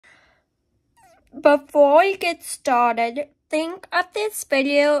Before we get started, think of this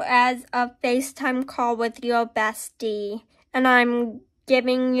video as a FaceTime call with your bestie, and I'm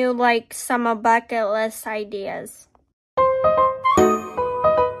giving you like some bucket list ideas.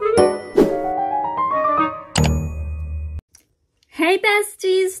 Hey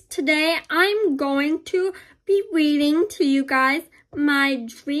besties, today I'm going to be reading to you guys my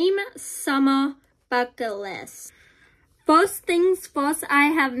dream summer bucket list. First things first, I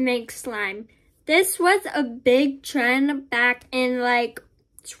have make slime. This was a big trend back in like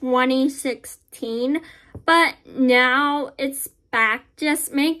 2016, but now it's back,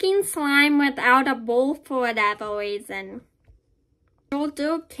 just making slime without a bowl for whatever reason. We'll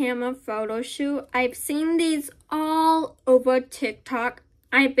do a camera photo shoot. I've seen these all over TikTok.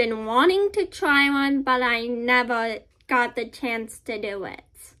 I've been wanting to try one, but I never got the chance to do it.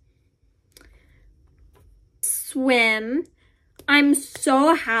 Swim. I'm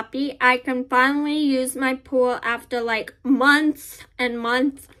so happy I can finally use my pool after like months and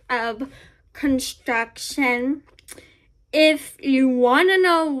months of construction. If you want to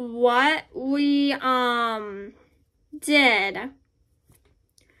know what we did,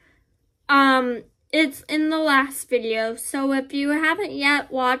 it's in the last video. So if you haven't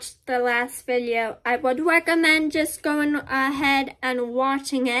yet watched the last video, I would recommend just going ahead and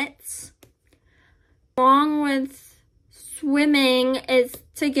watching it. Along with swimming is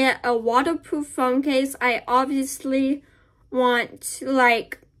to get a waterproof phone case. I obviously want to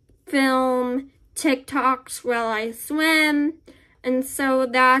like film TikToks while I swim, and so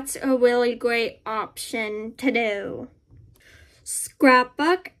that's a really great option to do.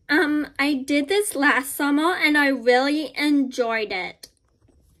 Scrapbook. I did this last summer and I really enjoyed it.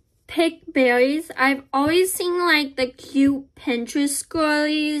 Pick berries. I've always seen like the cute Pinterest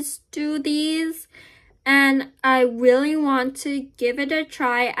girlies do these, and I really want to give it a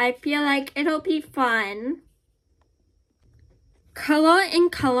try. I feel like it'll be fun. Color in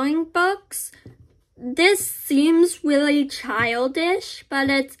coloring books. This seems really childish, but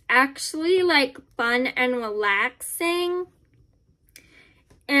it's actually like fun and relaxing.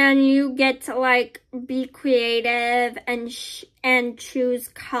 And you get to like be creative and choose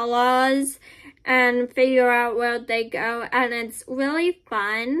colors and figure out where they go, and it's really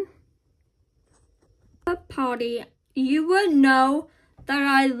fun. A party. You would know that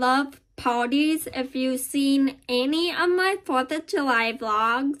I love parties if you've seen any of my 4th of July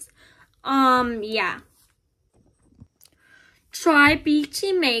vlogs. Yeah. Try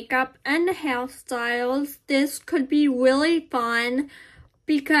beachy makeup and hairstyles. This could be really fun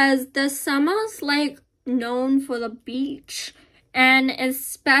because the summer's like known for the beach, and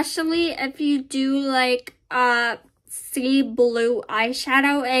especially if you do like sea blue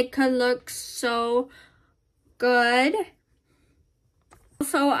eyeshadow, it could look so good.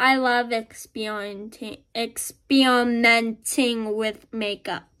 Also, I love experimenting with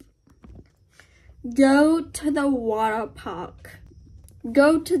makeup. Go to the water park.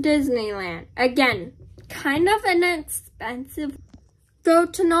 Go to Disneyland. Again, kind of inexpensive. Go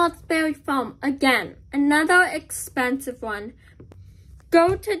to Knott's Berry Farm. Again, another expensive one.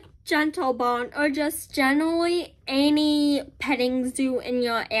 Go to Gentle Barn or just generally any petting zoo in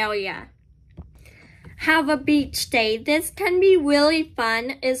your area. Have a beach day. This can be really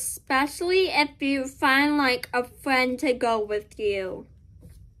fun, especially if you find like a friend to go with you.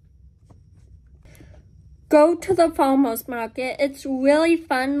 Go to the farmer's market. It's really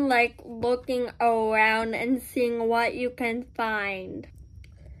fun like looking around and seeing what you can find.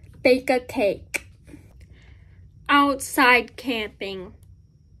 Bake a cake. Outside camping.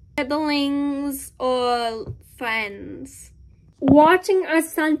 Siblings or friends. Watching a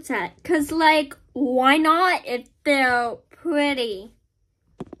sunset, cause like why not if they're pretty?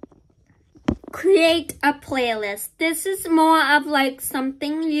 Create a playlist. This is more of like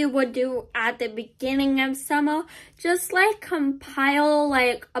something you would do at the beginning of summer. Just like compile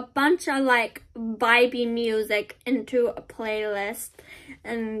like a bunch of like vibey music into a playlist,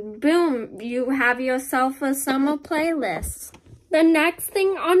 and boom, you have yourself a summer playlist. The next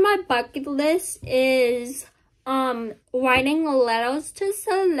thing on my bucket list is writing letters to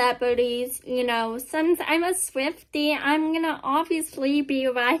celebrities. You know, since I'm a Swiftie, I'm gonna obviously be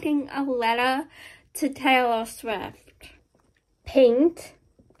writing a letter to Taylor Swift. Paint.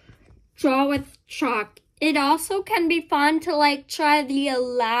 Draw with chalk. It also can be fun to like try the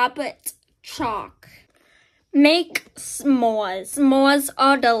elaborate chalk. Make s'mores. S'mores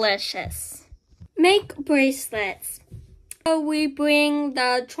are delicious. Make bracelets. So we bring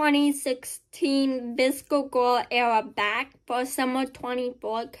the 2016 Visco Girl era back for summer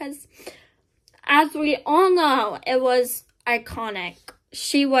 24 because, as we all know, it was iconic.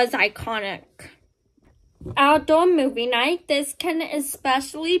 She was iconic. Outdoor movie night. This can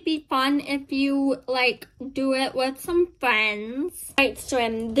especially be fun if you like do it with some friends. Night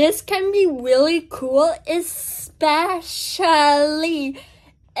swim. This can be really cool, especially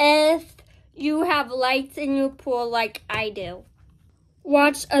if you have lights in your pool like I do.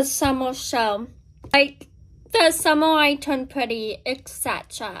 Watch a summer show, like The Summer I Turned Pretty,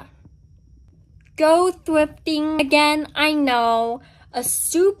 etc. Go thrifting. Again, I know, a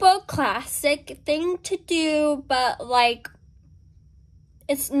super classic thing to do, but like,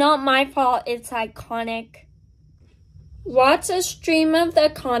 it's not my fault, it's iconic. Watch a stream of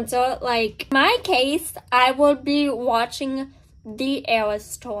the concert. Like, in my case, I would be watching the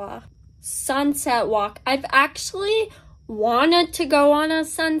Eras Tour. Sunset walk. I've actually wanted to go on a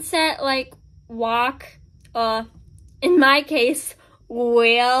sunset like walk. In my case,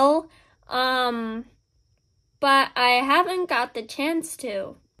 but I haven't got the chance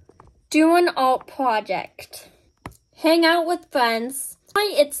to. Do an art project. Hang out with friends.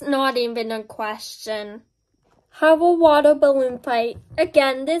 It's not even a question. Have a water balloon fight.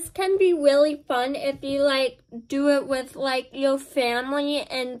 Again, this can be really fun if you like do it with like your family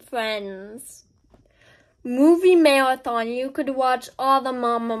and friends. Movie marathon. You could watch all the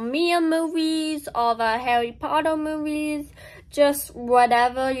Mamma Mia movies, all the Harry Potter movies, just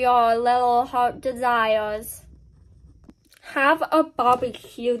whatever your little heart desires. Have a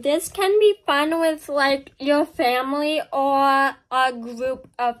barbecue. This can be fun with like your family or a group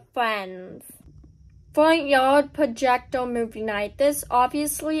of friends. Front yard projector movie night. This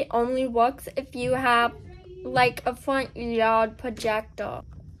obviously only works if you have like a front yard projector.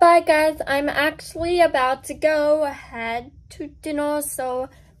 Bye guys, I'm actually about to go head to dinner, so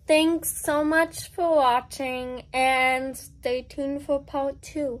thanks so much for watching and stay tuned for part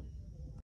 2.